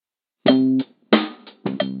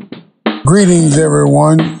Greetings,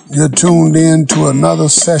 everyone. You're tuned in to another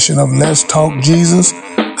session of Let's Talk Jesus.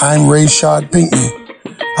 I'm Rayshad Pinckney.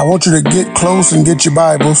 I want you to get close and get your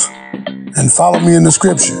Bibles and follow me in the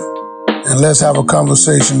scripture, and let's have a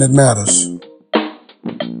conversation that matters.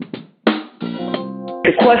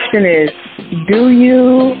 The question is, do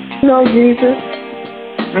you know Jesus?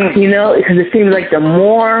 You know, because it seems like the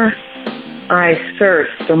more I search,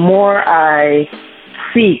 the more I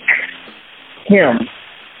seek him,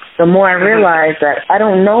 the more I realize that I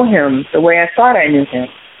don't know him the way I thought I knew him.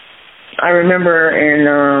 I remember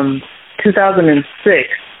in 2006,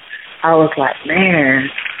 I was like, man,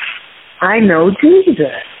 I know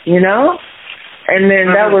Jesus, you know? And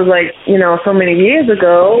then that was like, you know, so many years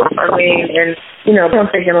ago. I mean, and, you know,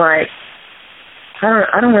 I'm thinking like,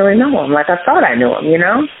 I don't really know him like I thought I knew him, you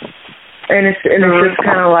know? And it's just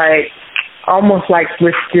kind of like, almost like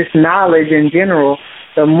with just knowledge in general,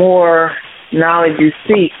 the more knowledge you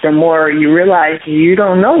seek, the more you realize you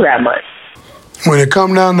don't know that much. When it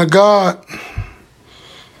comes down to God,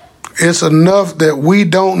 it's enough that we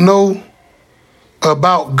don't know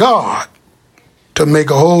about God to make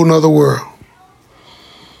a whole nother world.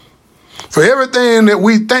 For everything that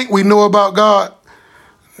we think we know about God,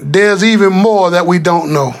 there's even more that we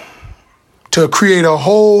don't know to create a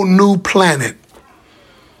whole new planet.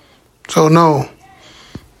 So no,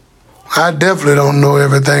 I definitely don't know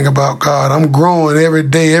everything about God. I'm growing every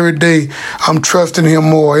day. Every day I'm trusting him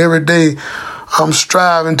more. Every day I'm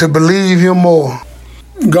striving to believe him more.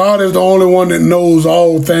 God is the only one that knows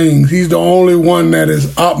all things. He's the only one that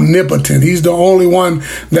is omnipotent. He's the only one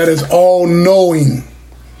that is all-knowing.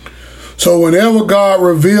 So whenever God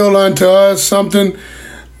reveals unto us something,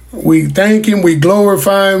 we thank him, we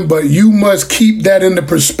glorify him, but you must keep that in the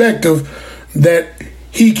perspective that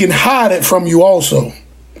he can hide it from you also.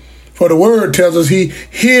 For the word tells us he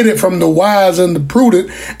hid it from the wise and the prudent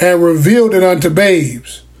and revealed it unto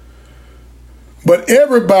babes. But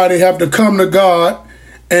everybody have to come to God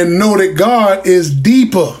and know that God is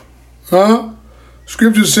deeper.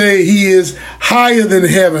 Scriptures say he is higher than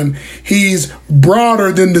heaven. He's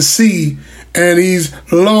broader than the sea, and he's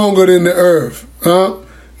longer than the earth.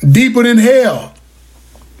 Deeper than hell.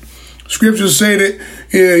 Scriptures say that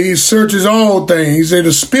he searches all things. He said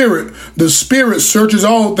the spirit searches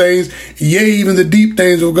all things, yea, even the deep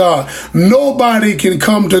things of God. Nobody can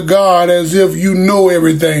come to God as if you know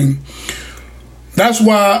everything. That's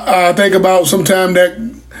why I think about sometimes that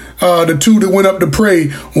the two that went up to pray.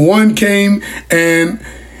 One came and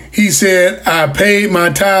he said, I paid my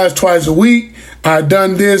tithes twice a week. I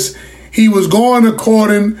done this. He was going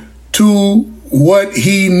according to what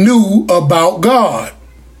he knew about God.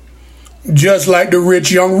 Just like the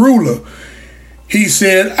rich young ruler. He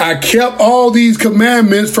said, I kept all these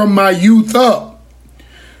commandments from my youth up.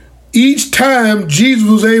 Each time Jesus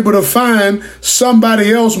was able to find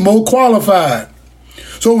somebody else more qualified.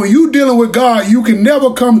 So when you're dealing with God, you can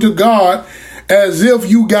never come to God as if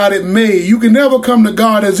you got it made. You can never come to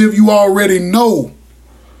God as if you already know.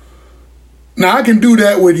 Now, I can do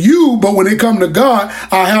that with you, but when it comes to God,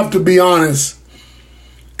 I have to be honest.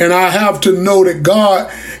 And I have to know that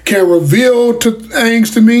God can reveal things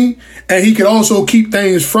to me, and he can also keep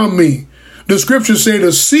things from me. The scriptures say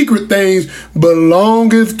the secret things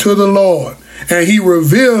belongeth to the Lord, and he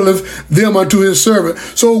revealeth them unto his servant.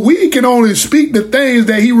 So we can only speak the things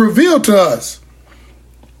that he revealed to us.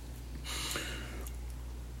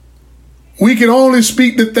 We can only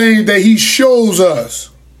speak the things that he shows us.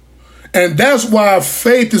 And that's why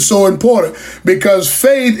faith is so important, because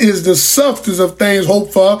faith is the substance of things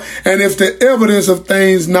hoped for, and it's the evidence of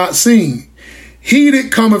things not seen. He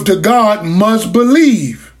that cometh to God must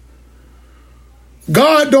believe.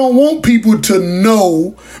 God don't want people to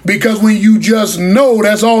know, because when you just know,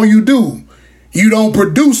 that's all you do. You don't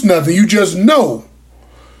produce nothing, you just know.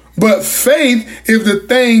 But faith is the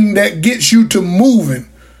thing that gets you to moving.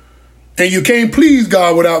 And you can't please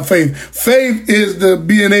God without faith. Faith is the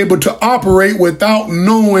being able to operate without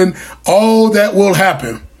knowing all that will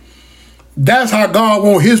happen. That's how God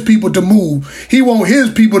wants his people to move. He wants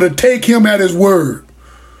his people to take him at his word.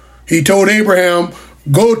 He told Abraham,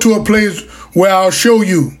 go to a place where I'll show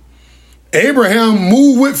you. Abraham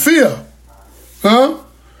moved with fear.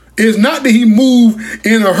 It's not that he moved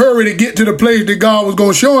in a hurry to get to the place that God was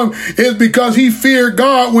going to show him. It's because he feared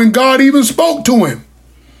God when God even spoke to him.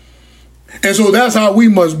 And so that's how we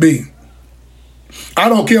must be. I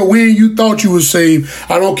don't care when you thought you were saved.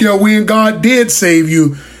 I don't care when God did save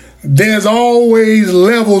you. There's always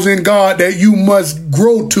levels in God that you must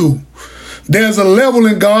grow to. There's a level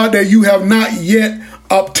in God that you have not yet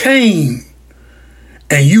obtained.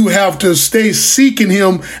 And you have to stay seeking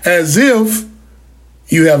him as if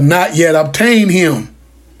You have not yet obtained him.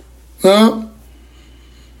 Huh?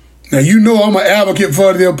 Now, you know I'm an advocate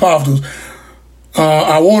for the apostles.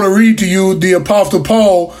 I want to read to you the Apostle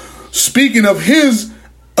Paul speaking of his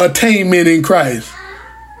attainment in Christ.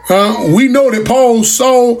 We know that Paul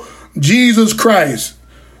saw Jesus Christ,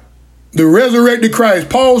 the resurrected Christ.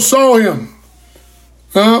 Paul saw him.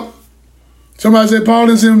 Somebody said, Paul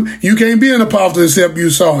is him. You can't be an apostle except you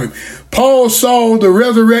saw him. Paul saw the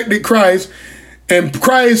resurrected Christ, and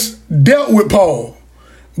Christ dealt with Paul.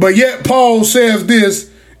 But yet Paul says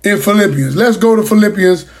this in Philippians. Let's go to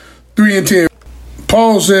Philippians 3 and 10.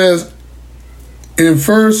 Paul says in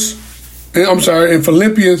Philippians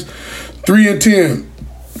 3 and 10,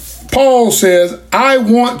 Paul says, I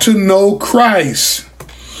want to know Christ.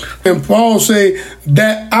 And Paul say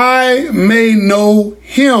that I may know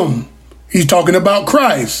him. He's talking about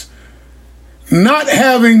Christ. Not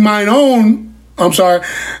having mine own,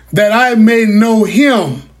 that I may know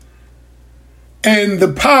him and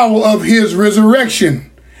the power of his resurrection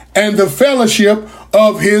and the fellowship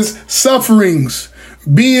of his sufferings,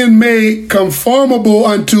 being made conformable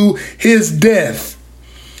unto his death.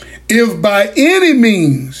 If by any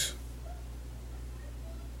means,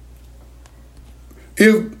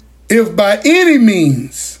 if by any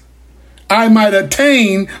means I might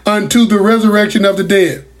attain unto the resurrection of the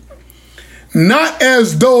dead, not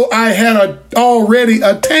as though I had already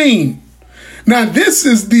attained. Now this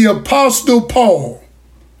is the Apostle Paul.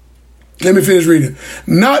 Let me finish reading.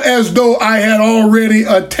 Not as though I had already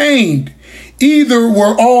attained, either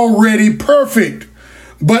were already perfect,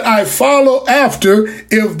 but I follow after,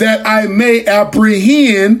 if that I may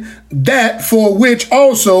apprehend that for which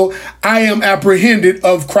also I am apprehended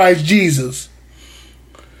of Christ Jesus.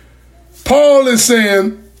 Paul is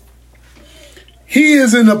saying he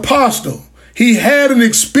is an apostle. He had an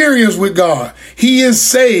experience with God. He is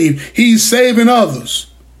saved. He's saving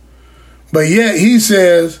others. But yet he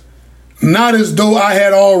says, not as though I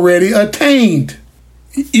had already attained.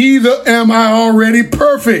 Either am I already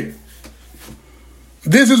perfect.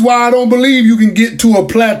 This is why I don't believe you can get to a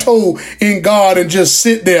plateau in God and just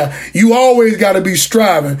sit there. You always got to be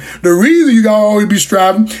striving. The reason you got to always be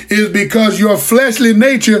striving is because your fleshly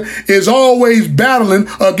nature is always battling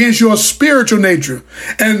against your spiritual nature.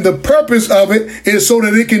 And the purpose of it is so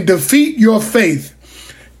that it can defeat your faith.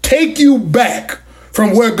 Take you back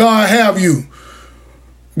from where God have you.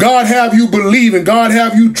 God have you believing. God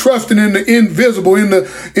have you trusting in the invisible, in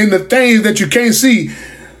the things that you can't see.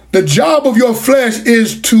 The job of your flesh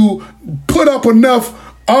is to put up enough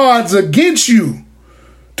odds against you,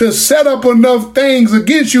 to set up enough things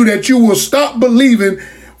against you that you will stop believing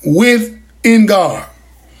in God.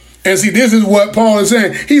 And see, this is what Paul is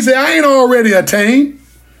saying. He said, I ain't already attained,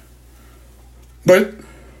 but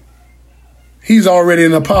he's already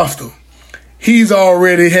an apostle. He's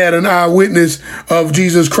already had an eyewitness of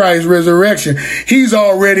Jesus Christ's resurrection. He's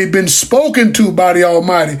already been spoken to by the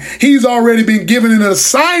Almighty. He's already been given an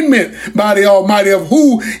assignment by the Almighty of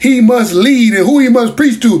who he must lead and who he must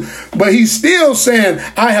preach to. But he's still saying,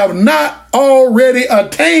 I have not already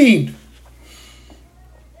attained.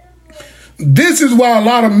 This is why a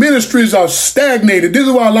lot of ministries are stagnated. This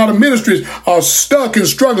is why a lot of ministries are stuck and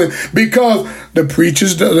struggling, because the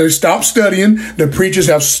preachers, they stopped studying. The preachers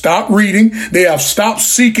have stopped reading. They have stopped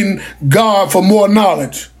seeking God for more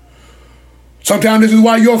knowledge. Sometimes this is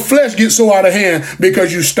why your flesh gets so out of hand,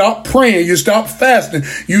 because you stop praying. You stop fasting.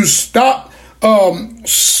 You stop,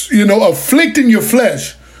 afflicting your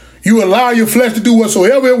flesh. You allow your flesh to do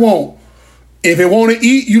whatsoever it wants. If it want to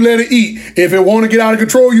eat, you let it eat. If it want to get out of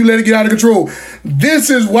control, you let it get out of control.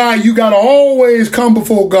 This is why you got to always come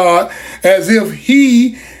before God as if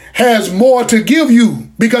he has more to give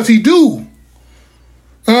you, because he do.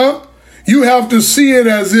 You have to see it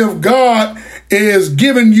as if God is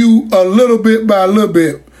giving you a little bit by a little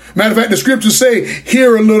bit. Matter of fact, the scriptures say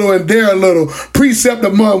here a little and there a little, precept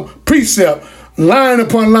among precept, line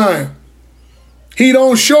upon line. He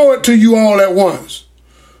don't show it to you all at once.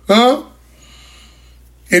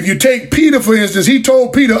 If you take Peter, for instance, he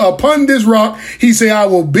told Peter, upon this rock, he said, I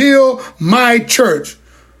will build my church.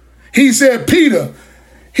 He said, Peter,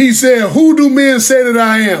 he said, who do men say that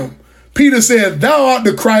I am? Peter said, thou art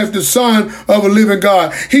the Christ, the Son of a living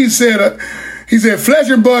God. He said, flesh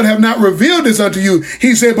and blood have not revealed this unto you.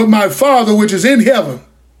 He said, but my Father, which is in heaven.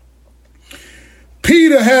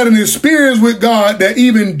 Peter had an experience with God that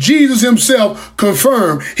even Jesus himself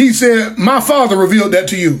confirmed. He said, my Father revealed that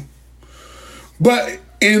to you. But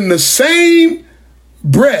in the same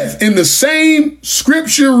breath, in the same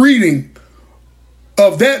scripture reading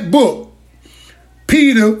of that book,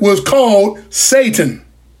 Peter was called Satan.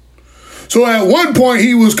 So at one point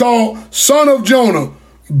he was called son of Jonah,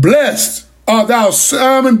 Blessed art thou,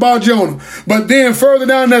 Simon Bar-Jonah. But then further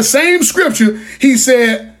down in that same scripture, he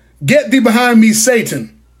said, get thee behind me,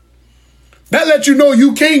 Satan. That lets you know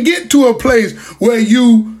you can't get to a place where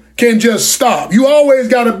you can just stop. You always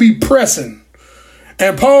got to be pressing.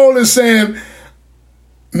 And Paul is saying,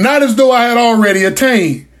 not as though I had already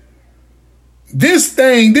attained. This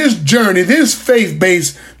thing, this journey, this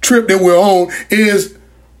faith-based trip that we're on is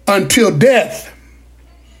until death.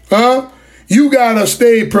 You got to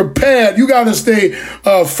stay prepared. You got to stay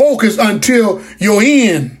focused until your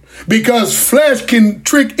end, because flesh can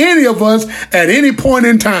trick any of us at any point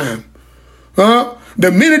in time.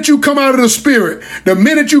 The minute you come out of the spirit, the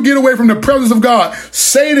minute you get away from the presence of God,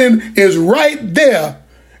 Satan is right there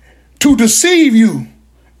to deceive you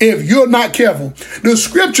if you're not careful. The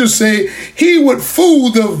scriptures say he would fool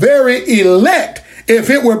the very elect if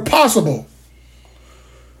it were possible.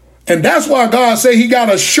 And that's why God say he got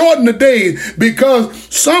to shorten the days,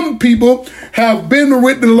 because some people have been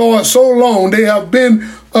with the Lord so long. They have been,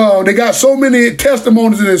 they got so many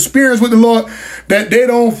testimonies and experience with the Lord that they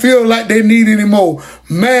don't feel like they need any more.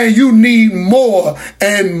 Man, you need more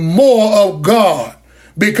and more of God,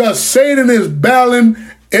 because Satan is battling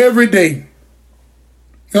every day.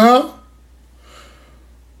 So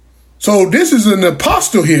this is an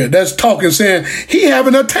apostle here that's talking, saying he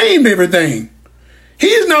haven't attained everything.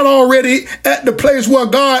 He's not already at the place where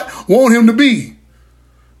God wants him to be.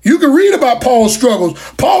 You can read about Paul's struggles.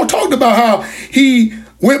 Paul talked about how he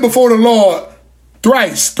went before the Lord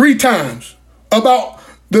three times, about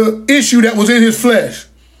the issue that was in his flesh.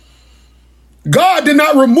 God did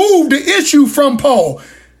not remove the issue from Paul.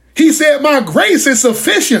 He said, my grace is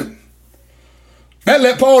sufficient. That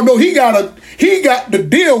let Paul know he got to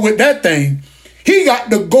deal with that thing. He got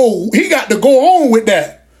to go on with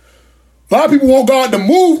that. A lot of people want God to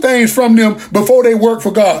move things from them before they work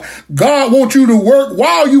for God. God wants you to work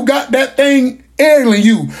while you got that thing ailing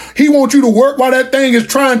you. He wants you to work while that thing is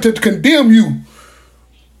trying to condemn you.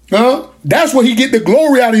 That's where he get the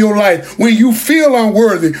glory out of your life. When you feel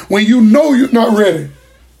unworthy, when you know you're not ready,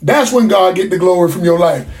 that's when God get the glory from your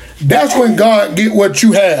life. That's when God get what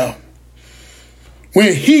you have.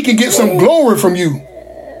 When he can get some glory from you.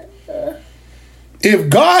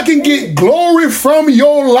 If God can get glory from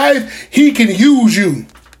your life, he can use you.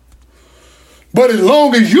 But as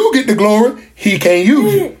long as you get the glory, he can't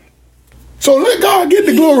use you. So let God get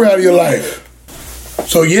the glory out of your life.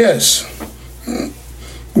 So yes,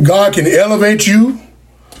 God can elevate you.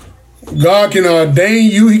 God can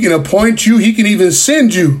ordain you. He can appoint you. He can even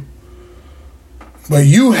send you. But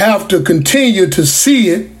you have to continue to see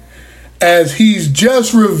it as he's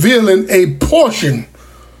just revealing a portion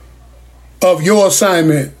of your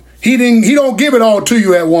assignment. He don't give it all to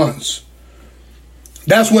you at once.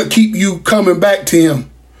 That's what keep you coming back to him.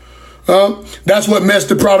 That's what messed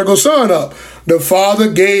the prodigal son up. The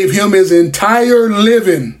father gave him his entire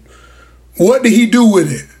living. What did he do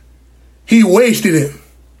with it? He wasted it.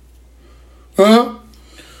 But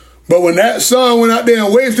when that son went out there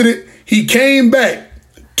and wasted it, he came back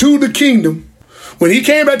to the kingdom. When he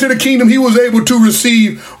came back to the kingdom, he was able to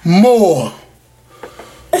receive more.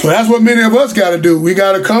 So that's what many of us got to do. We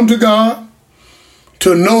got to come to God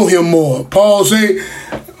to know him more. Paul say,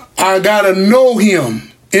 I got to know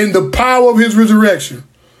him in the power of his resurrection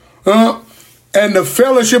and the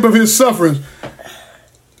fellowship of his sufferings.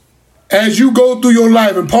 As you go through your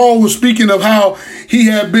life, and Paul was speaking of how he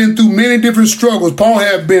had been through many different struggles. Paul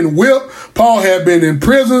had been whipped. Paul had been in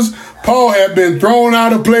prisons. Paul had been thrown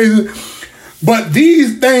out of places. But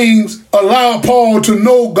these things allow Paul to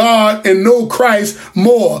know God and know Christ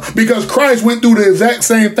more, because Christ went through the exact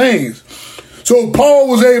same things. So Paul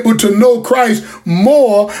was able to know Christ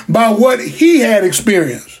more by what he had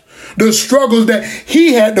experienced. The struggles that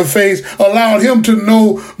he had to face allowed him to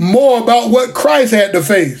know more about what Christ had to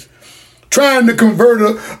face. Trying to convert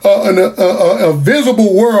a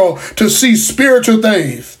visible world to see spiritual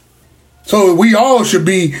things. So we all should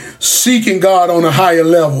be seeking God on a higher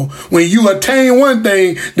level. When you attain one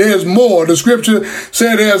thing, there's more. The scripture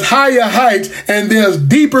said there's higher heights and there's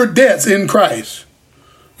deeper depths in Christ.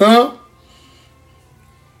 Verse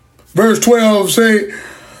 12 say,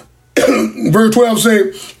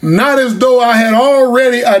 not as though I had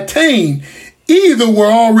already attained, either were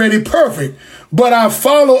already perfect, but I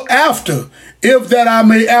follow after, if that I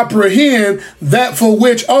may apprehend that for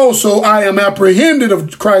which also I am apprehended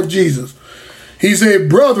of Christ Jesus. He said,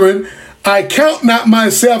 brethren, I count not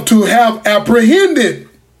myself to have apprehended,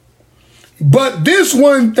 but this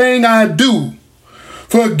one thing I do,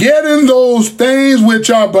 forgetting those things which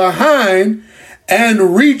are behind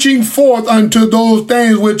and reaching forth unto those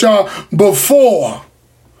things which are before.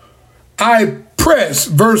 I press,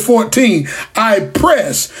 verse 14, I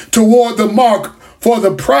press toward the mark for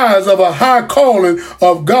the prize of a high calling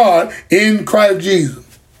of God in Christ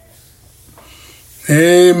Jesus.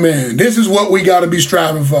 Amen. This is what we got to be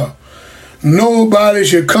striving for. Nobody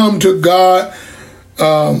should come to God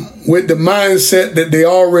with the mindset that they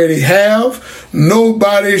already have.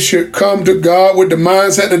 Nobody should come to God with the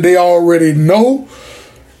mindset that they already know.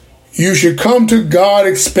 You should come to God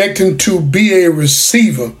expecting to be a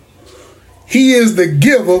receiver. He is the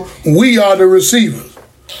giver. We are the receivers.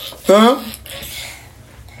 I'm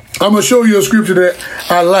going to show you a scripture that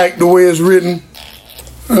I like the way it's written.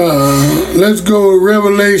 Let's go to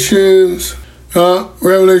Revelations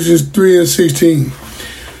 3 and 16.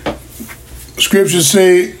 Scriptures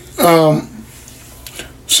say,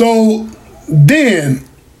 so then,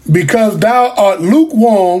 because thou art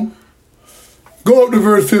lukewarm, go up to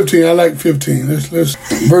verse 15. I like 15. Let's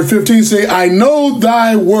verse 15 say, I know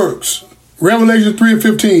thy works. Revelation 3 and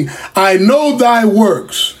 15. I know thy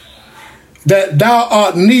works, that thou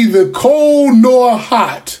art neither cold nor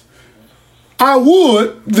hot. I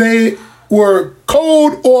would they were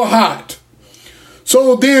cold or hot.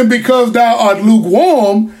 So then, because thou art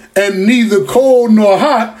lukewarm and neither cold nor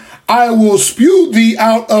hot, I will spew thee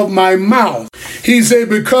out of my mouth. He said,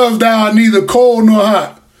 because thou art neither cold nor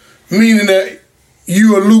hot, meaning that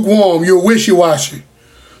you are lukewarm, you're wishy-washy,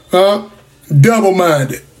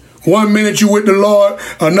 double-minded. 1 minute you're with the Lord,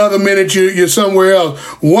 another minute you're somewhere else.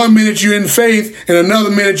 1 minute you're in faith, and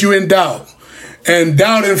another minute you're in doubt. And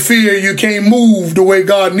doubt and fear, you can't move the way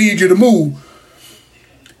God needs you to move.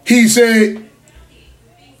 He said,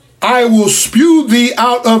 I will spew thee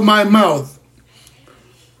out of my mouth.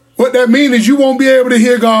 What that means is you won't be able to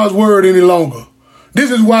hear God's word any longer.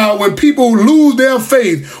 This is why when people lose their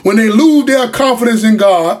faith, when they lose their confidence in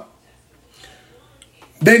God,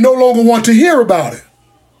 they no longer want to hear about it.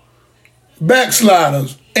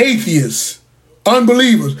 Backsliders, atheists,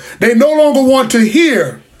 unbelievers, they no longer want to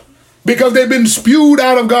hear because they've been spewed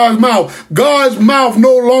out of God's mouth. God's mouth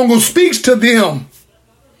no longer speaks to them.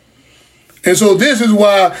 And so this is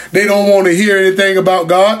why they don't want to hear anything about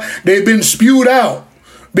God. They've been spewed out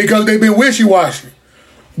because they've been wishy-washy.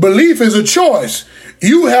 Belief is a choice.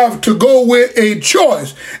 You have to go with a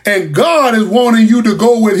choice. And God is wanting you to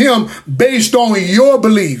go with him based on your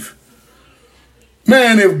belief.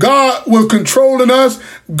 Man, if God was controlling us,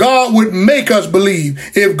 God would make us believe.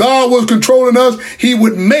 If God was controlling us, he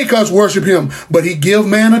would make us worship him. But he give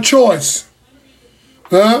man a choice.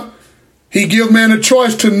 He give man a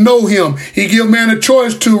choice to know him. He give man a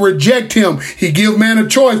choice to reject him. He give man a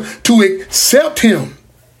choice to accept him.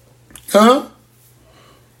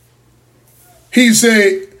 He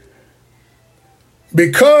said,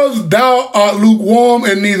 because thou art lukewarm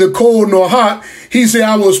and neither cold nor hot, he said,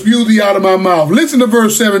 I will spew thee out of my mouth. Listen to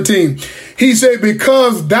verse 17. He said,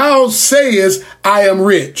 because thou sayest, I am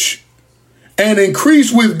rich, and increase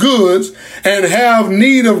with goods, and have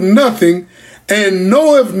need of nothing, and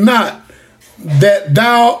knoweth not that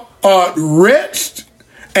thou art wretched,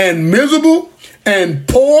 and miserable, and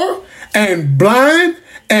poor, and blind,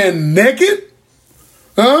 and naked.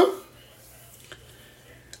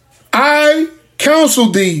 I counsel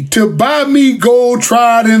thee to buy me gold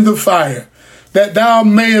tried in the fire, that thou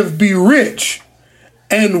mayest be rich,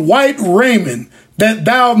 and white raiment, that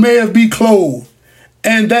thou mayest be clothed,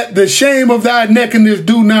 and that the shame of thy nakedness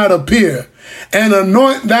do not appear, and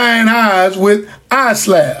anoint thine eyes with eye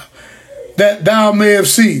salve, that thou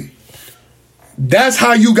mayest see. That's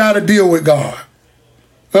how you got to deal with God.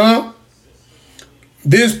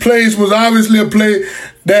 This place was obviously a place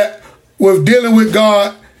that was dealing with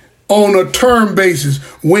God on a term basis.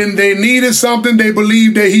 When they needed something, they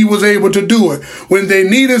believed that he was able to do it. When they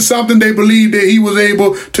needed something, they believed that he was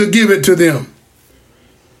able to give it to them.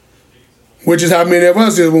 Which is how many of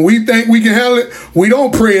us is. When we think we can handle it, we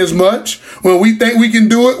don't pray as much. When we think we can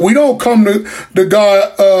do it, we don't come to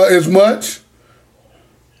God as much.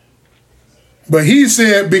 But he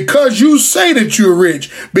said, because you say that you're rich,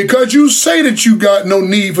 because you say that you got no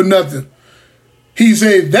need for nothing, he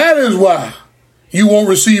said, that is why you won't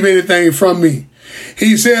receive anything from me.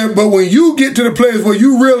 He said, but when you get to the place where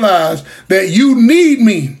you realize that you need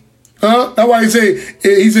me, that's why he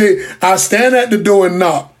said, I stand at the door and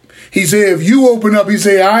knock. He said, if you open up, he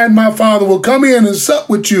said, I and my Father will come in and sup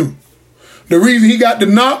with you. The reason he got to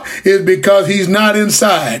knock is because he's not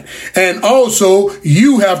inside. And also,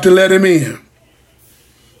 you have to let him in.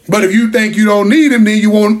 But if you think you don't need him, then you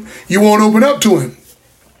won't open up to him.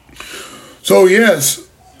 So yes,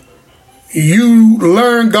 You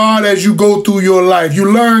learn God as you go through your life.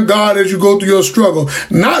 You learn God as you go through your struggle.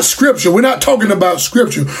 Not scripture. We're not talking about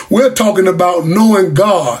scripture. We're talking about knowing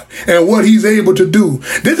God and what he's able to do.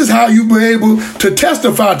 This is how you be able to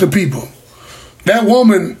testify to people. That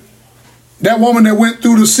woman that went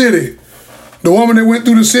through the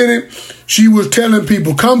city, she was telling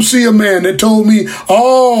people, come see a man that told me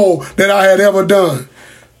all that I had ever done.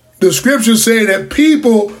 The scriptures say that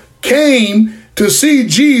people came to see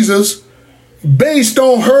Jesus based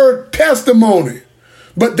on her testimony.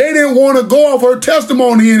 But they didn't want to go off her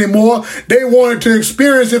testimony anymore. They wanted to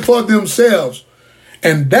experience it for themselves.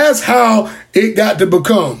 And that's how it got to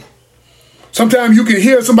become. Sometimes you can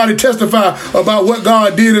hear somebody testify about what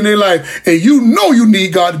God did in their life, and you know you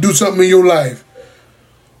need God to do something in your life.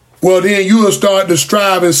 Well, then you'll start to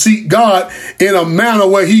strive and seek God in a manner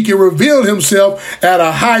where he can reveal himself at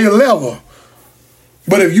a higher level.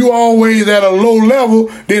 But if you always at a low level,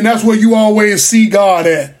 then that's where you always see God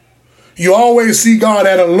at. You always see God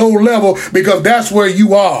at a low level because that's where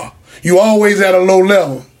you are. You always at a low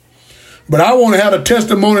level. But I want to have a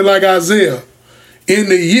testimony like Isaiah. In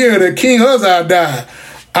the year that King Uzziah died,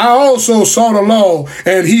 I also saw the Lord,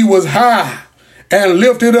 and he was high and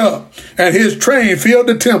lifted up, and his train filled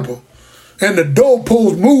the temple, and the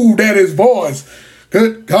doorposts moved at his voice.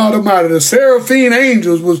 Good God Almighty, the seraphim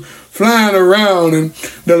angels was flying around, and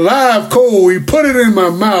the live coal, he put it in my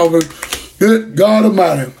mouth, and good God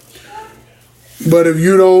Almighty. But if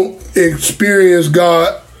you don't experience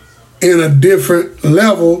God in a different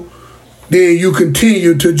level, then you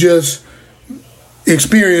continue to just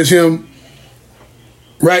experience him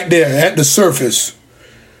right there at the surface.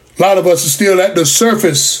 A lot of us are still at the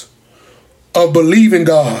surface of believing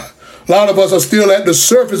God. A lot of us are still at the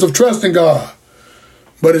surface of trusting God.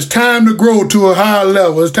 But it's time to grow to a higher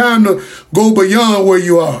level. It's time to go beyond where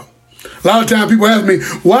you are. A lot of times people ask me,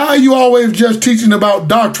 why are you always just teaching about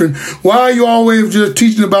doctrine? Why are you always just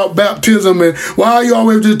teaching about baptism? And why are you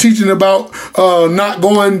always just teaching about not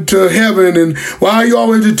going to heaven? And why are you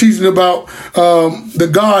always just teaching about the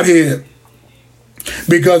Godhead?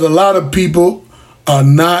 Because a lot of people are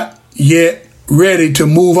not yet ready to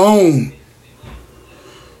move on.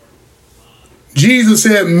 Jesus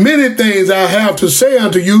said, many things I have to say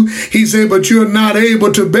unto you. He said, but you're not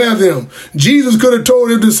able to bear them. Jesus could have told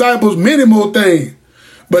his disciples many more things,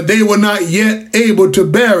 but they were not yet able to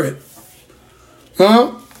bear it.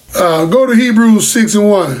 Go to Hebrews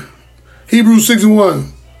 6:1. Hebrews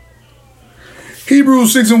 6:1.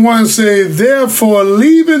 Hebrews 6:1 say, therefore,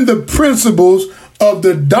 leaving the principles of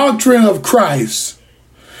the doctrine of Christ,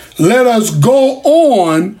 let us go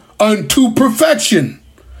on unto perfection,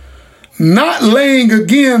 not laying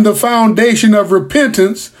again the foundation of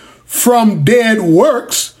repentance from dead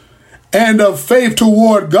works and of faith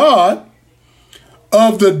toward God,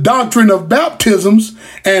 of the doctrine of baptisms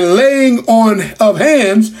and laying on of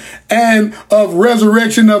hands, and of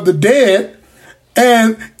resurrection of the dead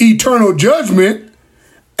and eternal judgment.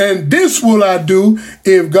 And this will I do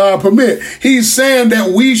if God permit. He's saying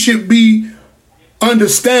that we should be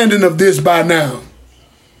understanding of this by now.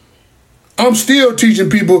 I'm still teaching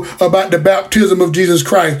people about the baptism of Jesus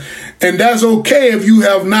Christ. And that's okay if you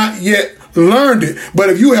have not yet learned it. But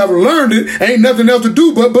if you have learned it, ain't nothing else to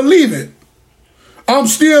do but believe it. I'm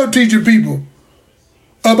still teaching people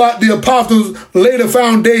about the apostles lay the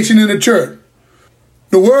foundation in the church.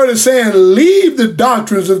 The word is saying, leave the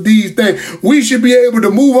doctrines of these things. We should be able to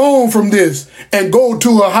move on from this and go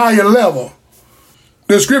to a higher level.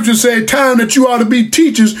 The scriptures say, time that you ought to be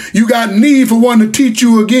teachers, you got need for one to teach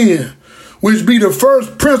you again, which be the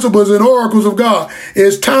first principles and oracles of God.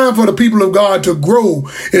 It's time for the people of God to grow.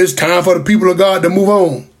 It's time for the people of God to move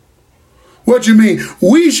on. What you mean?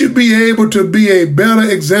 We should be able to be a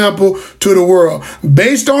better example to the world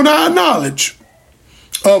based on our knowledge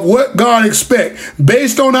of what God expects,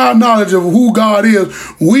 based on our knowledge of who God is.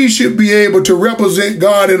 We should be able to represent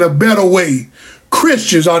God in a better way.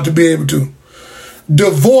 Christians ought to be able to.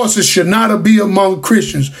 Divorces should not be among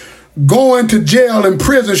Christians. Going to jail and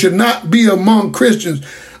prison should not be among Christians.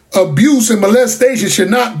 Abuse and molestation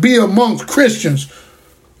should not be amongst Christians.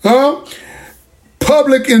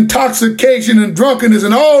 Public intoxication and drunkenness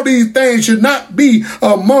and all these things should not be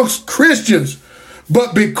amongst Christians.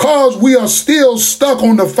 But because we are still stuck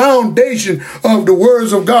on the foundation of the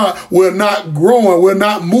words of God, we're not growing. We're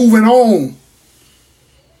not moving on.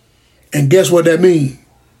 And guess what that means?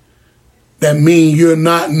 That means you're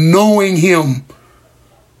not knowing him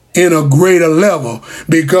in a greater level,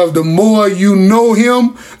 because the more you know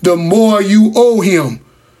him, the more you owe him.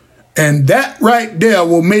 And that right there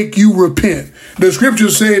will make you repent. The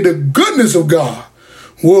scriptures say the goodness of God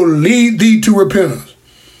will lead thee to repentance.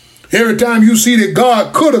 Every time you see that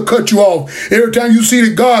God could have cut you off, every time you see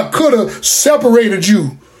that God could have separated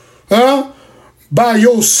you, by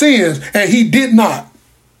your sins, and he did not,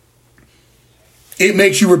 it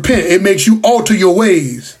makes you repent. It makes you alter your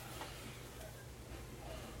ways.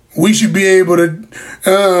 We should be able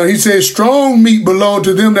to, he says, strong meat belong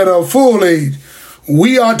to them that are full age.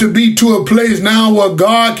 We are to be to a place now where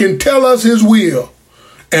God can tell us his will,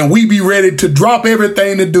 and we be ready to drop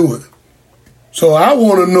everything to do it. So I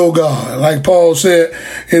want to know God, like Paul said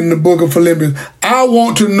in the book of Philippians. I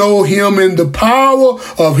want to know him in the power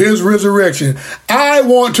of his resurrection. I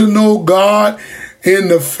want to know God in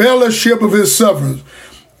the fellowship of his sufferings.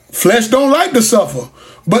 Flesh don't like to suffer.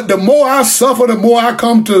 But the more I suffer, the more I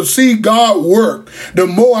come to see God work. The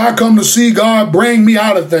more I come to see God bring me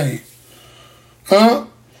out of things.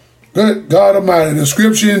 Good God Almighty. The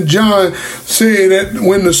scripture in John say that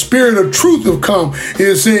when the Spirit of truth will come,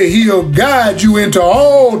 it say he'll guide you into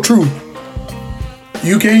all truth.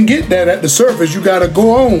 You can't get that at the surface. You got to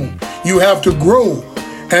go on. You have to grow.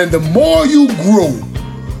 And the more you grow,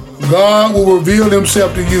 God will reveal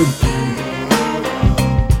himself to you.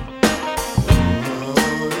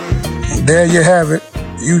 There you have it.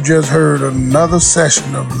 You just heard another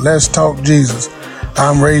session of Let's Talk Jesus.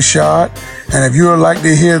 I'm Ray Shard, and if you would like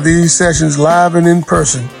to hear these sessions live and in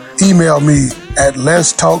person, email me at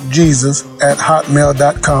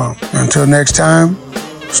letstalkjesus@hotmail.com. Until next time,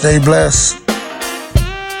 stay blessed.